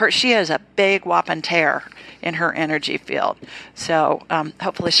tear. She has a big whopping tear in her energy field. So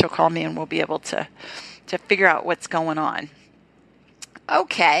hopefully she'll call me and we'll be able to figure out what's going on.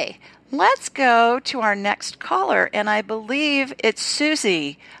 Okay, let's go to our next caller, and I believe it's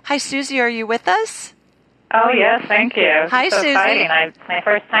Susie. Hi, Susie, are you with us? Oh, yes, thank you. Hi, it's so Susie. Exciting. It's my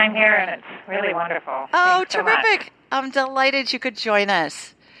first time here, and it's really wonderful. Oh, Thanks so terrific. much. I'm delighted you could join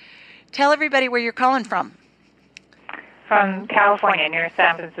us. Tell everybody where you're calling from. From California, near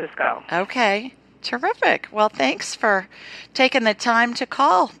San Francisco. Okay, terrific. Well, thanks for taking the time to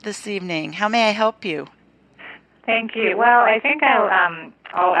call this evening. How may I help you? Thank you. Well, I think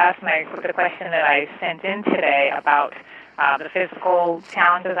I'll ask the question that I sent in today about the physical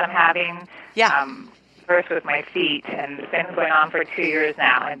challenges I'm having. Yeah. First with my feet, and it's been going on for 2 years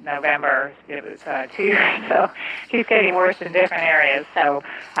now. In November, it was 2 years, so it keeps getting worse in different areas, so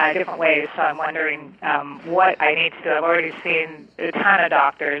different ways. So I'm wondering what I need to do. I've already seen a ton of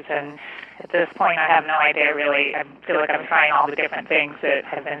doctors, and at this point I have no idea really. I feel like I'm trying all the different things that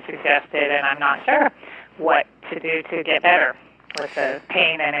have been suggested, and I'm not sure what to do to get better with the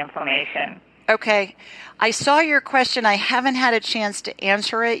pain and inflammation. Okay. I saw your question. I haven't had a chance to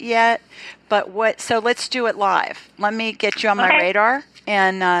answer it yet, so let's do it live. Let me get you on my radar,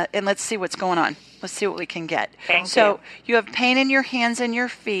 and let's see what's going on. Let's see what we can get. Thank you. So you have pain in your hands and your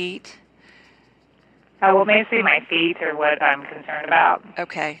feet. Well, mostly my feet are what I'm concerned about.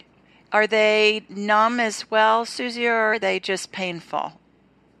 Okay. Are they numb as well, Susie, or are they just painful?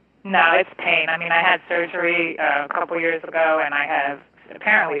 No, it's pain. I mean, I had surgery a couple years ago, and I have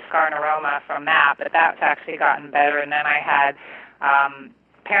apparently scar neuroma from that, but that's actually gotten better. And then I had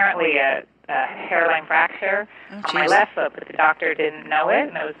apparently a a hairline fracture on my geez. left foot, but the doctor didn't know it,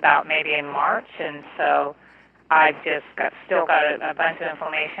 and it was about maybe in March, and so I just still got a bunch of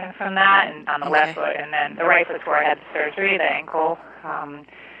inflammation from that, and on the left foot, and then the right foot's where I had the surgery, the ankle,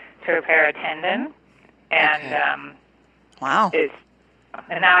 to repair a tendon, and wow.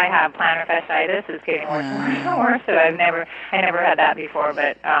 And now I have plantar fasciitis. It's getting worse and worse and worse. So I never had that before.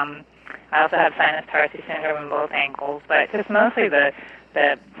 But I also have sinus tarsi syndrome in both ankles. But just mostly the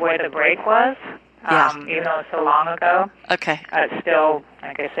where the break was. Even though it's so long ago. Okay. It's still,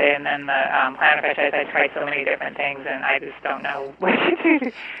 like I say, and then the plantar fasciitis. I tried so many different things, and I just don't know what to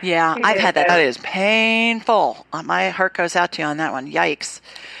do. Yeah, I've had that. That is painful. My heart goes out to you on that one. Yikes.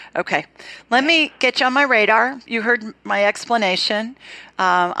 Okay, let me get you on my radar. You heard my explanation.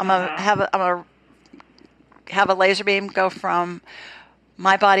 I'm gonna have a laser beam go from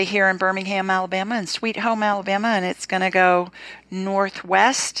my body here in Birmingham, Alabama, and Sweet Home, Alabama, and it's going to go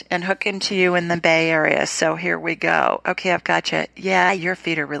northwest and hook into you in the Bay Area. So here we go. Okay, I've got you. Yeah, your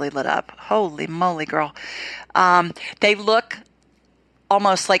feet are really lit up. Holy moly, girl. They look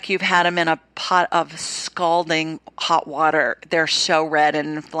almost like you've had them in a pot of scalding hot water. They're so red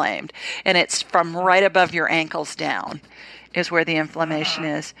and inflamed. And it's from right above your ankles down is where the inflammation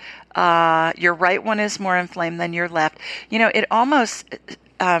is. Your right one is more inflamed than your left. You know, it almost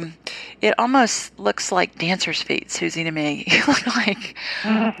looks like dancer's feet, Susie, to me. Like,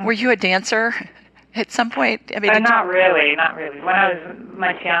 were you a dancer at some point? I mean, not really. When I was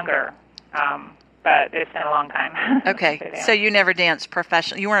much younger. But it's been a long time. Okay, so you never danced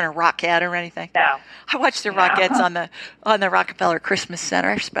professionally. You weren't a rockette or anything? No. I watched the Rockettes on the Rockefeller Christmas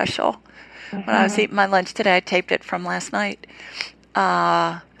Center special when I was eating my lunch today. I taped it from last night.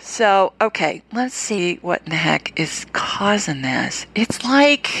 So, okay, let's see what in the heck is causing this. It's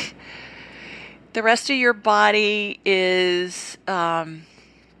like the rest of your body is not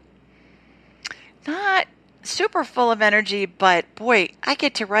super full of energy, but boy, I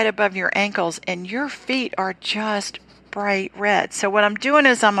get to right above your ankles and your feet are just bright red. So what I'm doing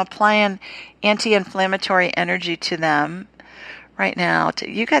is I'm applying anti-inflammatory energy to them right now.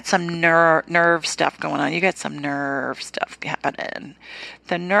 You got some nerve stuff going on. You got some nerve stuff happening.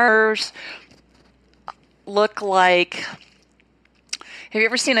 The nerves look like, have you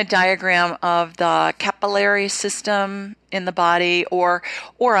ever seen a diagram of the capillary system in the body, or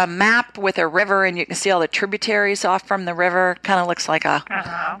a map with a river and you can see all the tributaries off from the river? Kind of looks like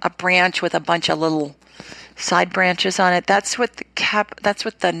a branch with a bunch of little side branches on it. That's what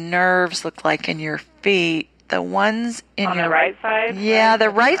the nerves look like in your feet. The ones in on the right side? Yeah, the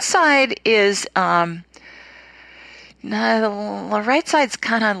right side is no, the right side's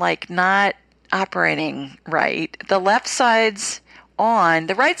kind of like not operating right. The left side's on.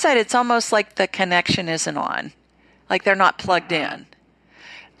 The right side, it's almost like the connection isn't on. Like they're not plugged in.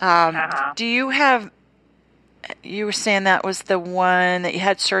 Do you have, you were saying that was the one that you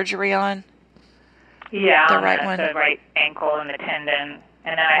had surgery on? Yeah, the right one? The right ankle and the tendon.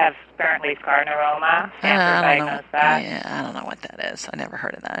 And then I have apparently scar neuroma. I don't know what that is. I never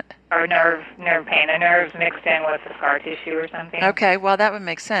heard of that. Or nerve pain. The nerves mixed in with the scar tissue or something. Okay, well, that would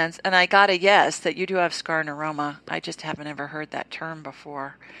make sense. And I got a yes that you do have scar neuroma. I just haven't ever heard that term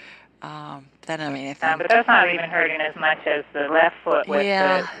before. That doesn't mean anything. But that's not even hurting as much as the left foot with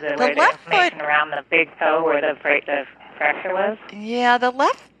the inflammation around the big toe where the fracture was. Yeah, the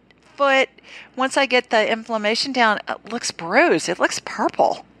left foot, once I get the inflammation down, it looks bruised. It looks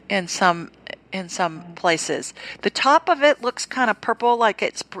purple in some places. The top of it looks kind of purple, like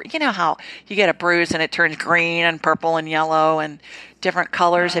it's, you know how you get a bruise and it turns green and purple and yellow and different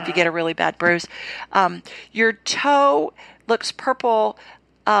colors if you get a really bad bruise. Your toe looks purple.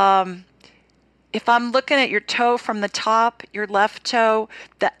 If I'm looking at your toe from the top, your left toe,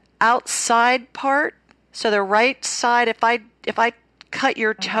 the outside part, so the right side, if I cut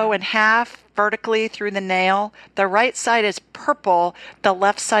your toe in half vertically through the nail, the right side is purple, the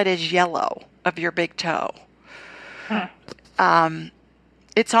left side is yellow of your big toe.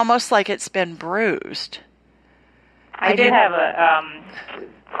 It's almost like it's been bruised. I did have a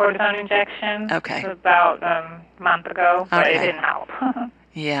cortisone injection about a month ago, but it didn't help.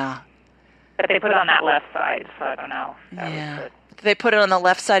 Yeah. But they put it on that left side, so I don't know. Did they put it on the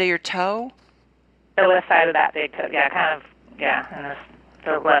left side of your toe? The left side of that they took, and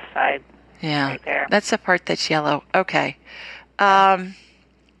the left side. Yeah, right there. That's the part that's yellow. Okay. Let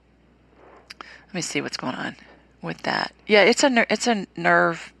me see what's going on with that. Yeah, it's a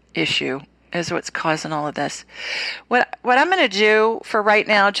nerve issue is what's causing all of this. What I'm going to do for right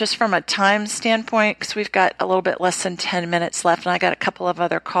now, just from a time standpoint, because we've got a little bit less than 10 minutes left, and I got a couple of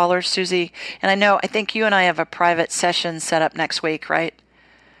other callers, Susie, and I think you and I have a private session set up next week, right?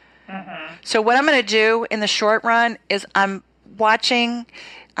 So what I'm going to do in the short run is I'm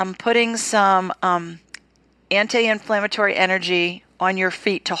putting some anti-inflammatory energy on your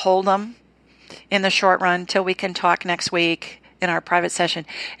feet to hold them in the short run till we can talk next week in our private session.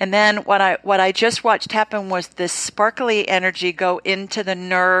 And then what I just watched happen was this sparkly energy go into the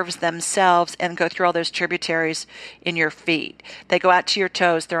nerves themselves and go through all those tributaries in your feet. They go out to your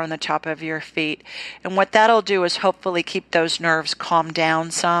toes. They're on the top of your feet. And what that'll do is hopefully keep those nerves calmed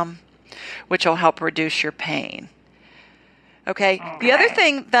down some, which will help reduce your pain. Okay. The other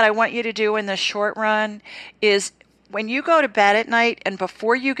thing that I want you to do in the short run is when you go to bed at night and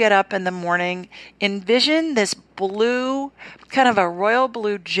before you get up in the morning, envision this blue, kind of a royal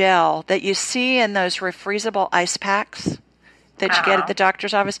blue gel that you see in those refreezable ice packs that you get at the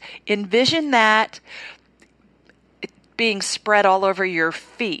doctor's office. Envision that being spread all over your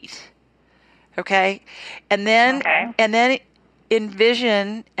feet. Okay? And then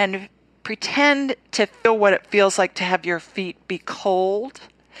envision and pretend to feel what it feels like to have your feet be cold.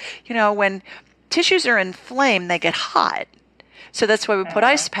 You know, when tissues are inflamed, they get hot. So that's why we put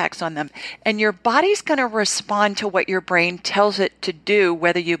ice packs on them. And your body's going to respond to what your brain tells it to do,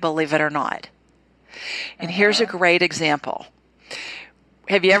 whether you believe it or not. And here's a great example.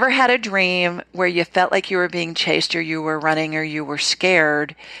 Have you ever had a dream where you felt like you were being chased or you were running or you were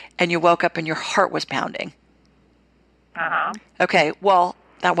scared and you woke up and your heart was pounding? Okay, well,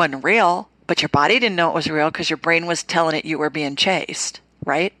 that wasn't real, but your body didn't know it was real because your brain was telling it you were being chased,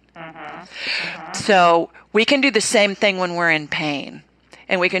 right? So we can do the same thing when we're in pain,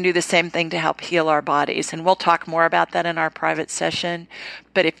 and we can do the same thing to help heal our bodies. And we'll talk more about that in our private session.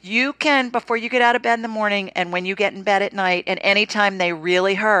 But if you can, before you get out of bed in the morning and when you get in bed at night and anytime they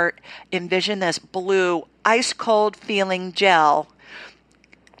really hurt, envision this blue, ice cold feeling gel.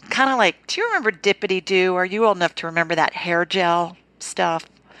 Kind of like, do you remember Dippity Doo? Are you old enough to remember that hair gel stuff?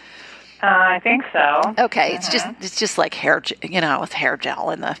 I think so. Okay, it's just like hair, with hair gel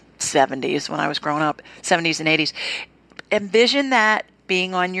in the 70s when I was growing up, 70s and 80s. Envision that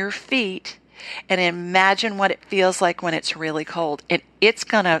being on your feet and imagine what it feels like when it's really cold. It's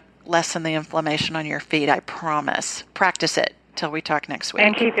going to lessen the inflammation on your feet, I promise. Practice it till we talk next week.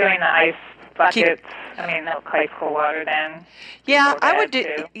 And keep doing the ice buckets. The ice cold water then. Yeah, I would do.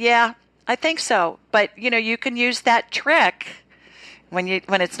 Too. Yeah, I think so. But, you can use that trick when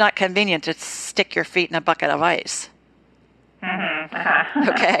it's not convenient to stick your feet in a bucket of ice.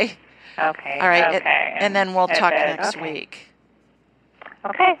 Okay? Okay. All right. Okay. And then we'll talk next week.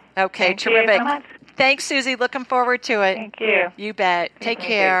 Okay. Okay, Thank terrific. You so much. Thanks, Susie. Looking forward to it. Thank you. You bet. Take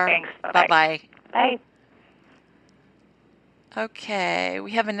care. Thanks. Bye-bye. Bye. Okay,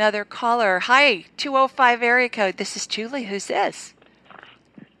 we have another caller. Hi, 205 area code. This is Julie. Who's this?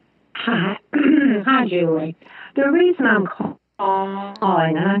 Hi. Hi, Julie. The reason I'm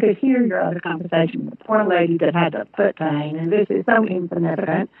calling, and I could hear your other conversation with the poor lady that had the foot pain, and this is so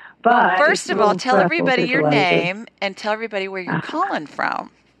insignificant. But first of all, tell everybody your name and tell everybody where you're calling from.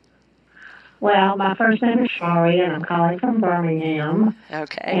 Well, my first name is Shari, and I'm calling from Birmingham.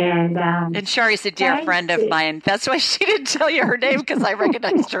 Okay. And Shari's a dear friend of mine. That's why she didn't tell you her name, because I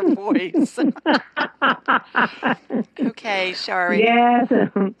recognized her voice. Okay, Shari. Yes.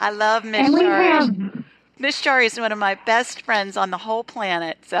 I love Miss Shari. Miss Shari is one of my best friends on the whole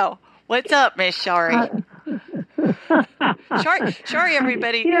planet. So, what's up, Miss Shari? Shari,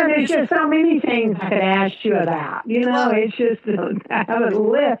 everybody. There's just so many things I could ask you about. It's just I have a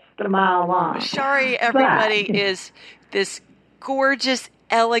list a mile long. Shari, everybody, is this gorgeous,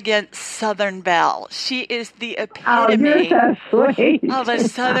 elegant Southern belle. She is the epitome you're so sweet. of a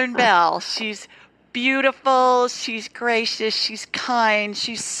Southern belle. She's beautiful. She's gracious. She's kind.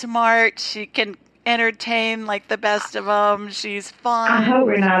 She's smart. She can entertain like the best of them. She's fun. I hope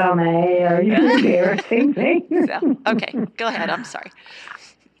we're not on the air. You're embarrassing me. Okay, go ahead. I'm sorry.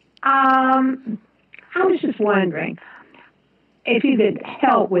 I was just wondering if you could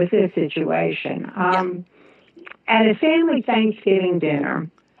help with this situation. At a family Thanksgiving dinner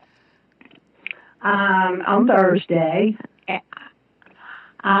on Thursday,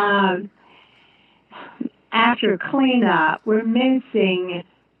 after cleanup, we're missing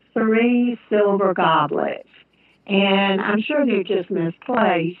 3 silver goblets, and I'm sure they're just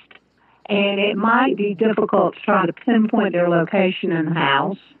misplaced, and it might be difficult to try to pinpoint their location in the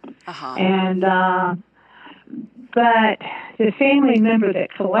house. And but the family member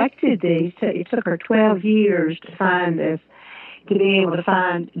that collected these, it took her 12 years to find this, to be able to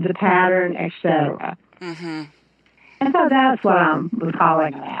find the pattern, etc. And so that's what I was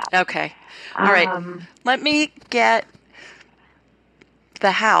calling about. Okay. All right. Let me get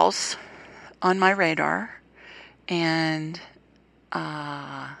the house on my radar, and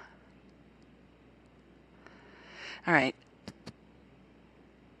All right.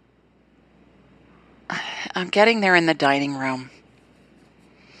 I'm getting there in the dining room.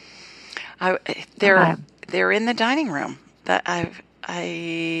 They're in the dining room. Let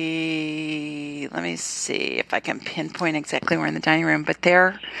me see if I can pinpoint exactly where in the dining room, but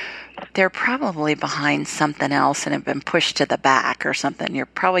they're probably behind something else and have been pushed to the back or something. You're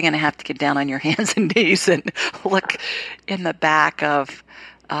probably going to have to get down on your hands and knees and look in the back of,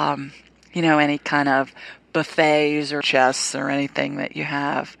 any kind of buffets or chests or anything that you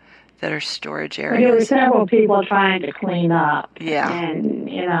have that are storage areas. There were several people trying to clean up. Yeah. And,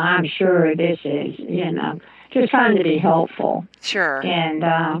 I'm sure this is, just trying to be helpful. Sure.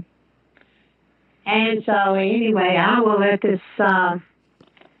 And so anyway, I will let this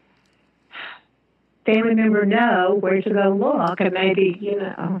family member know where to go look, and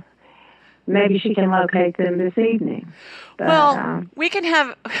maybe she can locate them this evening. But, we can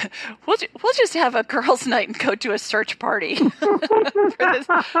have we'll just have a girls' night and go to a search party for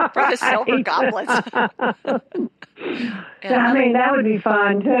the silver goblets. I mean, that would be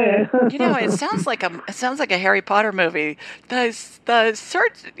fun too. It sounds like a Harry Potter movie. The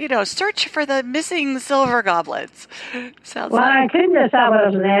search for the missing silver goblets. I couldn't decide what I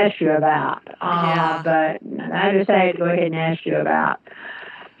was going to ask you about. But I decided to go ahead and ask you about,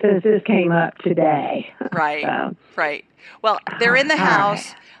 because this came up today. Right. So. Right. Well, they're in the house.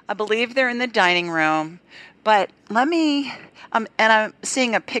 Right. I believe they're in the dining room. But let me, and I'm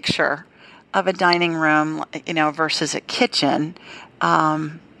seeing a picture of a dining room, versus a kitchen.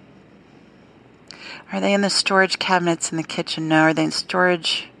 Are they in the storage cabinets in the kitchen? No. Are they in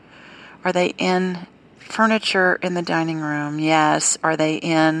storage? Are they in furniture in the dining room? Yes. Are they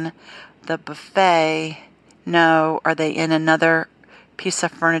in the buffet? No. Are they in another piece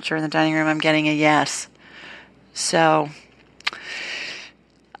of furniture in the dining room? I'm getting a yes. So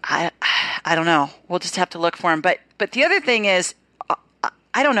I don't know. We'll just have to look for them. But the other thing is,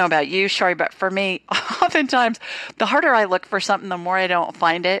 I don't know about you, Shari, but for me, oftentimes the harder I look for something, the more I don't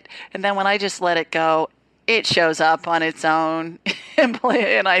find it. And then when I just let it go, it shows up on its own.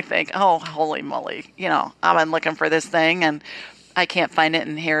 And I think, oh, holy moly, I've been looking for this thing and I can't find it.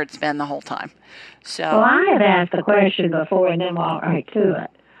 And here it's been the whole time. So, well, I had asked the question before and then walked right to it.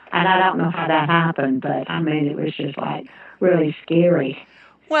 And I don't know how that happened, but I mean, it was just like really scary.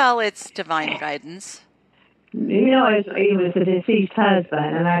 Well, it's divine guidance. It was a deceased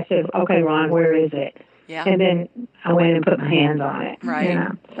husband, and I said, okay, Ron, where is it? Yeah. And then I went and put my hands on it. Right,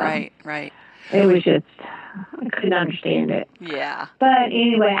 so right. It was just, I couldn't understand it. Yeah. But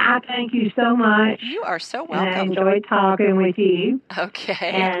anyway, I thank you so much. You are so welcome. And I enjoyed talking with you.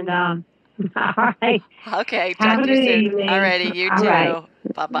 Okay. And, all right. Okay, have talk a to you good soon. evening. All righty, you too. Right.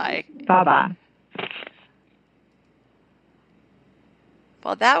 Bye-bye. Bye-bye.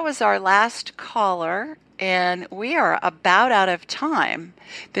 Well, that was our last caller, and we are about out of time.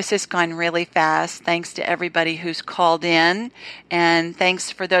 This has gone really fast. Thanks to everybody who's called in, and thanks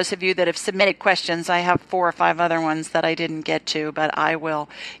for those of you that have submitted questions. I have 4 or 5 other ones that I didn't get to, but I will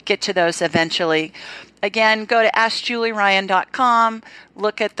get to those eventually. Again, go to AskJulieRyan.com,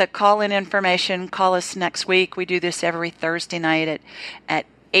 look at the call-in information. Call us next week. We do this every Thursday night at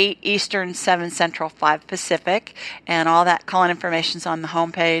 8 Eastern, 7 Central, 5 Pacific, and all that call-in information is on the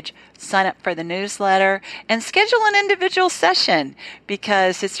homepage. Sign up for the newsletter and schedule an individual session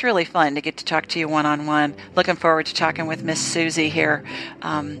because it's really fun to get to talk to you one-on-one. Looking forward to talking with Miss Susie here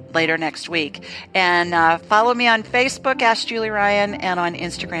later next week. And follow me on Facebook, Ask Julie Ryan, and on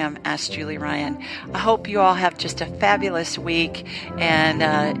Instagram, Ask Julie Ryan. I hope you all have just a fabulous week and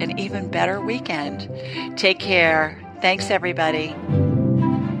an even better weekend. Take care. Thanks, everybody.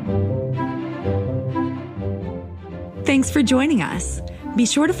 Thanks for joining us. Be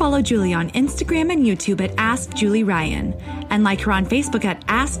sure to follow Julie on Instagram and YouTube at Ask Julie Ryan and like her on Facebook at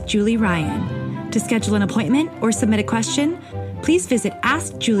Ask Julie Ryan. To schedule an appointment or submit a question, please visit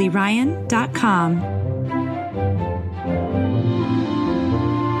AskJulieRyan.com.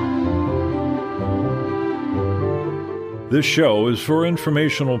 This show is for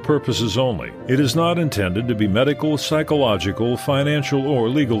informational purposes only. It is not intended to be medical, psychological, financial, or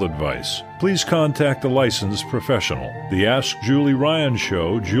legal advice. Please contact a licensed professional. The Ask Julie Ryan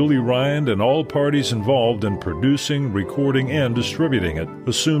Show, Julie Ryan, and all parties involved in producing, recording, and distributing it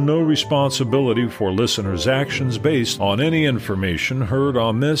assume no responsibility for listeners' actions based on any information heard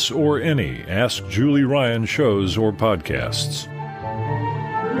on this or any Ask Julie Ryan shows or podcasts.